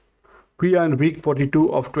We are in week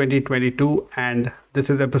 42 of 2022, and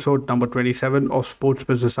this is episode number 27 of Sports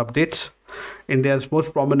Business Updates, India's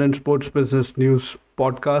most prominent sports business news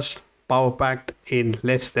podcast, power packed in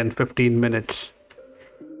less than 15 minutes.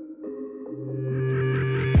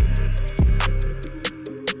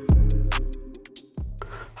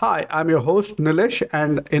 Hi, I'm your host Nilesh,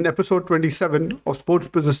 and in episode 27 of Sports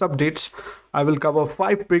Business Updates, I will cover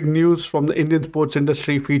five big news from the Indian sports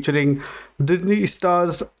industry featuring Disney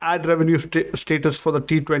Star's ad revenue status for the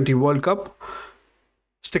T20 World Cup.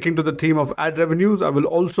 Sticking to the theme of ad revenues, I will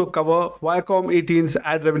also cover Viacom 18's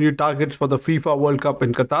ad revenue targets for the FIFA World Cup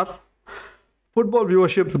in Qatar, football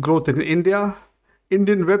viewership's growth in India,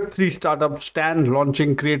 Indian Web3 startup Stan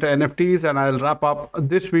launching creator NFTs, and I'll wrap up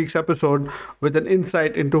this week's episode with an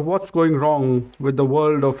insight into what's going wrong with the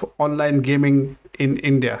world of online gaming in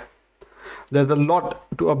India. There's a lot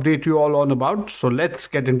to update you all on about, so let's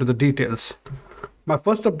get into the details. My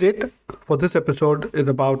first update for this episode is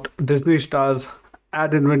about Disney Star's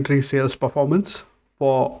ad inventory sales performance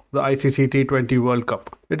for the ICC T20 World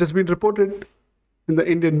Cup. It has been reported in the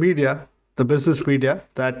Indian media, the business media,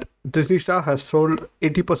 that Disney Star has sold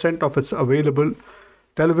 80% of its available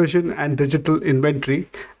television and digital inventory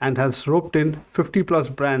and has roped in 50 plus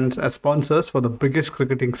brands as sponsors for the biggest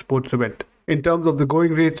cricketing sports event. In terms of the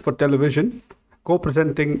going rates for television,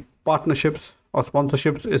 co-presenting partnerships or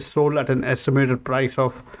sponsorships is sold at an estimated price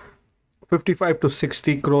of 55 to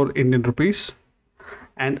 60 crore Indian rupees,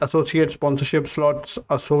 and associate sponsorship slots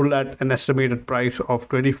are sold at an estimated price of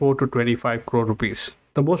 24 to 25 crore rupees.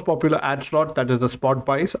 The most popular ad slot, that is the spot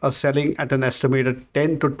buys, are selling at an estimated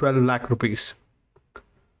 10 to 12 lakh rupees.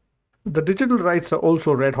 The digital rights are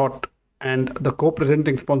also red hot, and the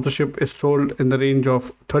co-presenting sponsorship is sold in the range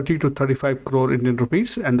of 30 to 35 crore Indian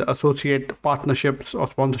rupees, and the associate partnerships or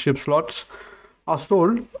sponsorship slots are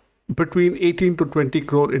sold between 18 to 20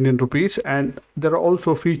 crore Indian rupees, and there are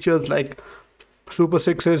also features like Super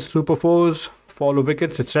Sixes, Super Fours, follow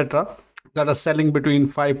wickets, etc. that are selling between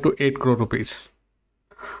 5 to 8 crore rupees.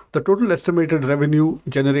 The total estimated revenue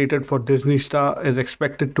generated for Disney Star is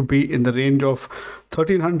expected to be in the range of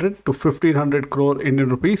 1300 to 1500 crore Indian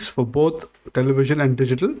rupees for both television and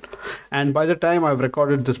digital. And by the time I've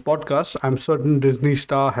recorded this podcast, I'm certain Disney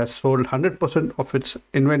Star has sold 100% of its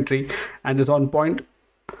inventory and is on point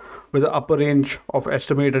with the upper range of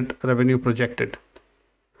estimated revenue projected.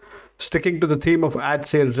 Sticking to the theme of ad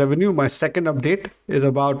sales revenue, my second update is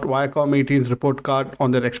about Viacom 18's report card on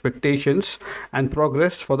their expectations and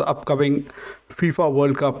progress for the upcoming FIFA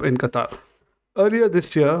World Cup in Qatar. Earlier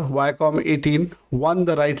this year, Viacom 18 won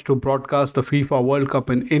the rights to broadcast the FIFA World Cup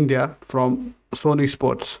in India from Sony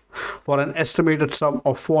Sports for an estimated sum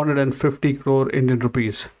of 450 crore Indian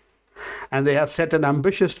rupees. And they have set an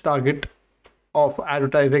ambitious target of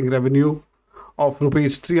advertising revenue of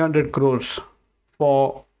rupees 300 crores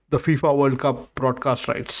for the FIFA World Cup broadcast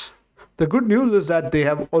rights. The good news is that they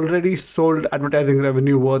have already sold advertising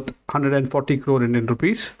revenue worth 140 crore Indian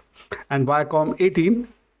rupees, and Viacom 18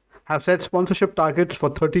 have set sponsorship targets for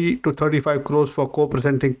 30 to 35 crores for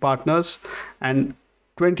co-presenting partners and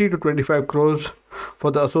 20 to 25 crores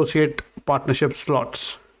for the associate partnership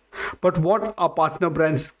slots. But what are partner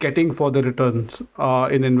brands getting for the returns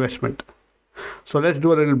in investment? So let's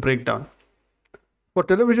do a little breakdown. For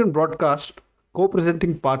television broadcast,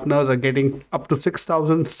 co-presenting partners are getting up to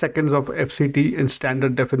 6,000 seconds of FCT in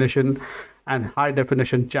standard definition and high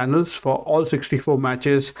definition channels for all 64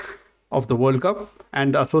 matches of the World Cup,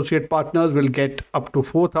 and the associate partners will get up to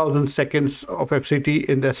 4,000 seconds of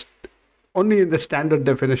FCT only in the standard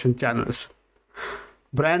definition channels.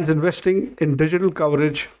 Brands investing in digital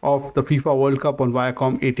coverage of the FIFA World Cup on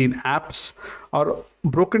Viacom 18 apps are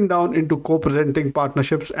broken down into co-presenting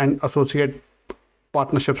partnerships and associate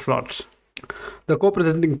partnership slots. The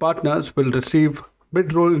co-presenting partners will receive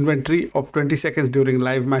mid-roll inventory of 20 seconds during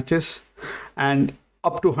live matches and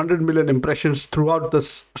up to 100 million impressions throughout the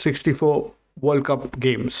 64 World Cup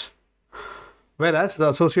games. Whereas the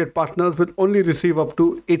associate partners will only receive up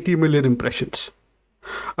to 80 million impressions.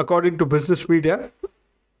 According to business media,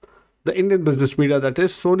 the Indian business media, that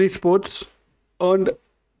is, Sony Sports earned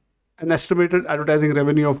an estimated advertising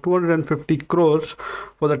revenue of 250 crores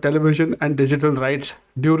for the television and digital rights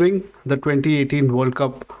during the 2018 World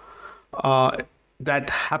Cup that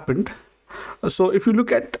happened. So if you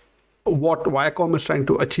look at what Viacom is trying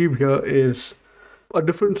to achieve here is a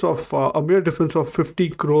mere difference of 50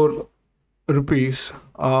 crore rupees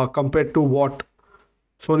compared to what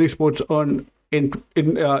Sony Sports earned in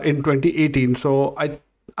 2018. So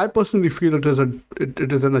I personally feel it is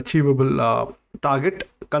an achievable target,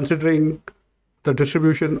 considering the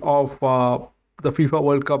distribution of the FIFA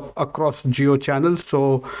World Cup across Geo channels.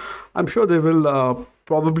 So I'm sure they will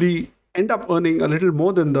probably end up earning a little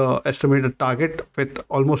more than the estimated target with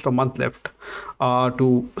almost a month left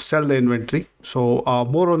to sell the inventory. So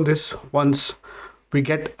more on this once we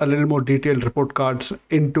get a little more detailed report cards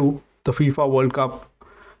into the FIFA World Cup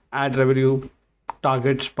ad revenue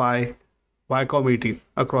targets by Viacom 18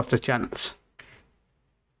 across the channels.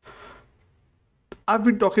 I've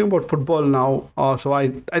been talking about football now, so I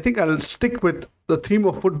think I'll stick with the theme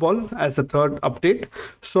of football as the third update.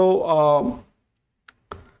 So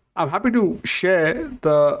I'm happy to share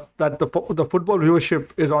the football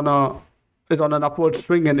viewership is on an upward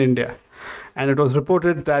swing in India, and it was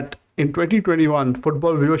reported that in 2021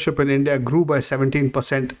 football viewership in India grew by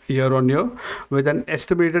 17% year on year, with an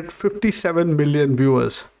estimated 57 million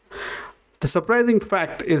viewers. The surprising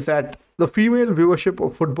fact is that the female viewership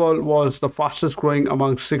of football was the fastest growing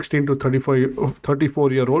among 16 to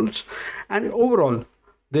 34-year-olds, and overall,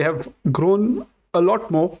 they have grown a lot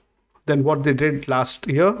more than what they did last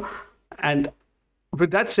year. And with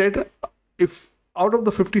that said, if out of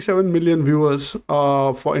the 57 million viewers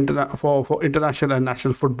for international and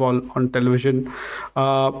national football on television,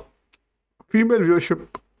 female viewership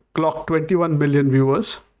clocked 21 million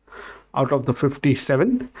viewers out of the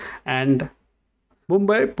 57, and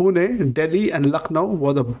Mumbai, Pune, Delhi, and Lucknow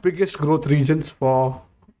were the biggest growth regions for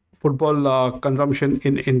football consumption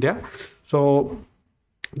in India. So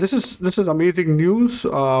this is amazing news.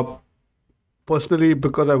 Personally,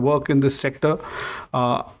 because I work in this sector,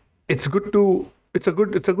 it's good to it's a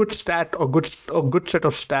good stat or good set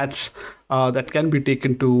of stats that can be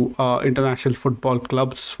taken to international football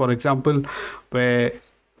clubs, for example, where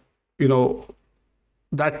you know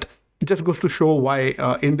that it just goes to show why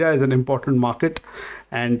India is an important market,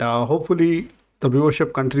 and hopefully the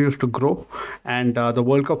viewership continues to grow, and the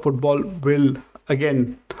World Cup football will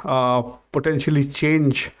again potentially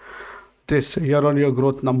change this year-on-year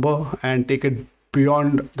growth number and take it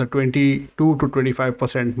beyond the 22 to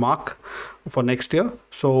 25% mark for next year.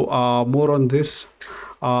 So more on this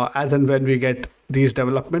as and when we get these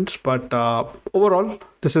developments. But overall,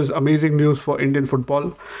 this is amazing news for Indian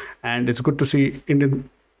football, and it's good to see Indian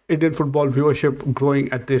football viewership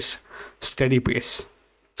growing at this steady pace.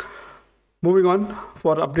 Moving on,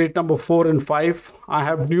 for update number 4 and 5, I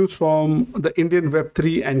have news from the Indian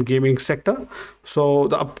Web3 and gaming sector. So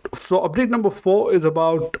update number 4 is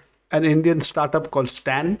about an Indian startup called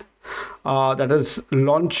Stan that has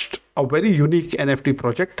launched a very unique NFT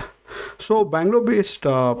project. So Bangalore-based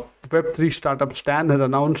Web3 startup Stan has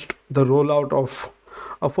announced the rollout of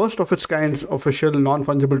a first of its kind official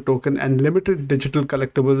non-fungible token and limited digital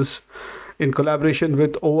collectibles in collaboration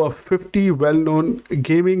with over 50 well-known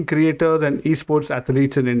gaming creators and esports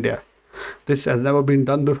athletes in India. This has never been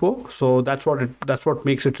done before, so that's what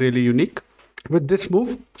makes it really unique. With this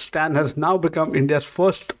move, Stan has now become India's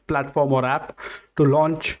first platform or app to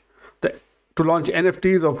launch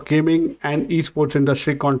NFTs of gaming and esports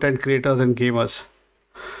industry content creators and gamers.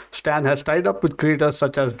 Stan has tied up with creators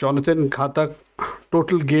such as Jonathan Ghatak,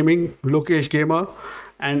 Total Gaming, Lokesh Gamer,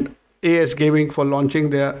 and AS Gaming for launching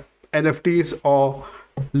their NFTs or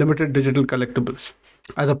limited digital collectibles.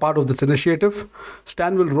 As a part of this initiative,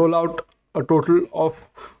 Stan will roll out a total of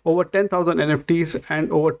over 10,000 NFTs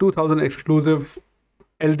and over 2,000 exclusive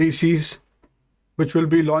LDCs, which will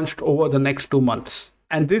be launched over the next 2 months.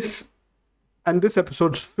 And this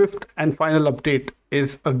episode's fifth and final update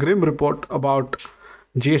is a grim report about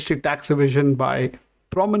GST tax evasion by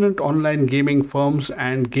prominent online gaming firms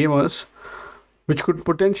and gamers, which could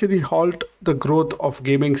potentially halt the growth of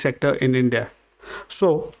gaming sector in India.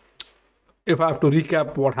 So, if I have to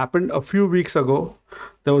recap what happened, a few weeks ago,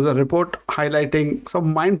 there was a report highlighting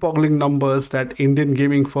some mind-boggling numbers that Indian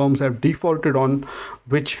gaming firms have defaulted on,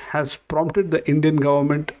 which has prompted the Indian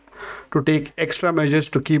government to take extra measures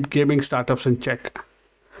to keep gaming startups in check.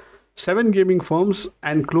 7 gaming firms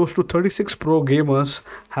and close to 36 pro gamers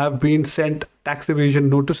have been sent tax evasion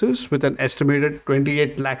notices with an estimated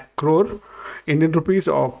 28 lakh crore Indian rupees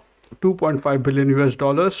or 2.5 billion US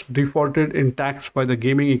dollars defaulted in tax by the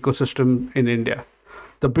gaming ecosystem in India.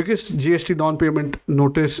 The biggest GST non-payment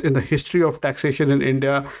notice in the history of taxation in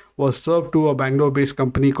India was served to a Bangalore-based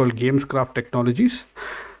company called Gamescraft Technologies.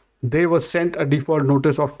 They were sent a default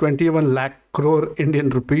notice of 21 lakh crore Indian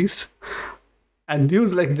rupees. And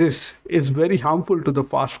news like this is very harmful to the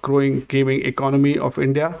fast-growing gaming economy of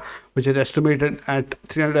India, which is estimated at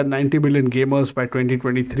 390 million gamers by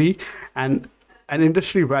 2023 and an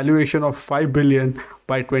industry valuation of 5 billion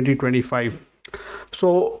by 2025.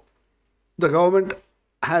 So the government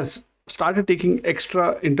has started taking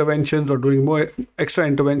extra interventions or doing more extra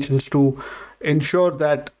interventions to ensure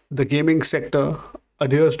that the gaming sector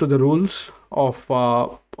adheres to the rules of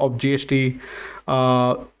GST,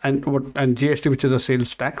 and GST, which is a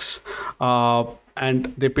sales tax,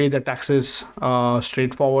 and they pay the taxes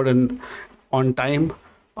straightforward and on time,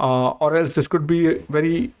 or else this could be a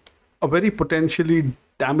very potentially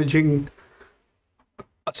damaging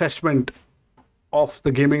assessment of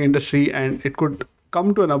the gaming industry, and it could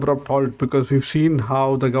come to an abrupt halt because we've seen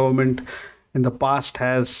how the government in the past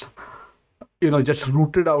has just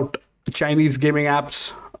rooted out Chinese gaming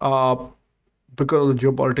apps because of the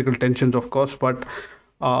geopolitical tensions, of course. But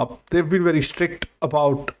they've been very strict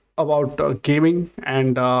about gaming,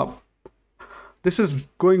 and this is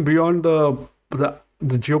going beyond the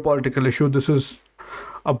geopolitical issue. This is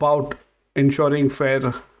about ensuring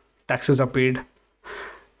fair taxes are paid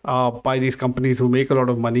by these companies who make a lot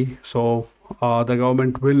of money. So the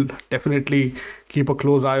government will definitely keep a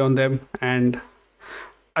close eye on them, and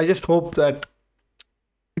I just hope that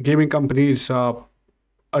gaming companies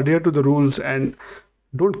adhere to the rules and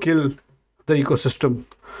don't kill the ecosystem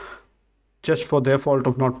just for their fault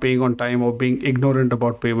of not paying on time or being ignorant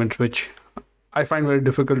about payments, which I find very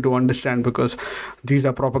difficult to understand because these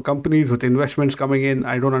are proper companies with investments coming in.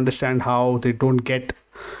 I don't understand how they don't get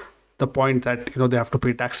the point that they have to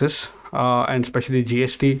pay taxes, and especially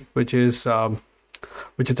GST, which is a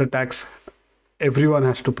tax everyone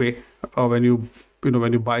has to pay when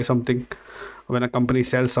you buy something, when a company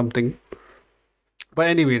sells something. But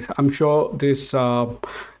anyways, I'm sure this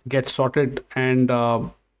gets sorted, and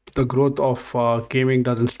the growth of gaming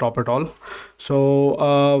doesn't stop at all.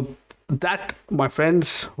 So that, my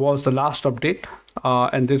friends, was the last update,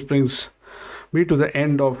 and this brings me to the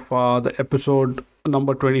end of the episode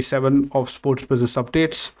number 27 of Sports Business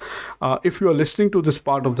Updates. If you are listening to this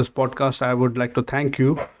part of this podcast, I would like to thank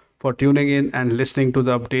you for tuning in and listening to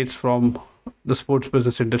the updates from the sports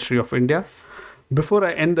business industry of India. Before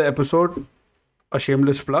I end the episode, a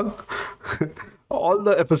shameless plug. All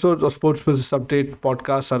the episodes of Sports Business Update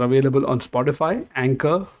podcasts are available on Spotify,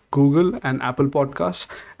 Anchor, Google, and Apple Podcasts,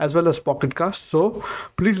 as well as Pocket Casts. So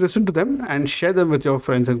please listen to them and share them with your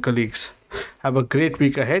friends and colleagues. Have a great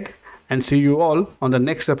week ahead, and see you all on the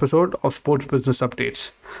next episode of Sports Business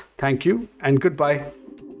Updates. Thank you and goodbye.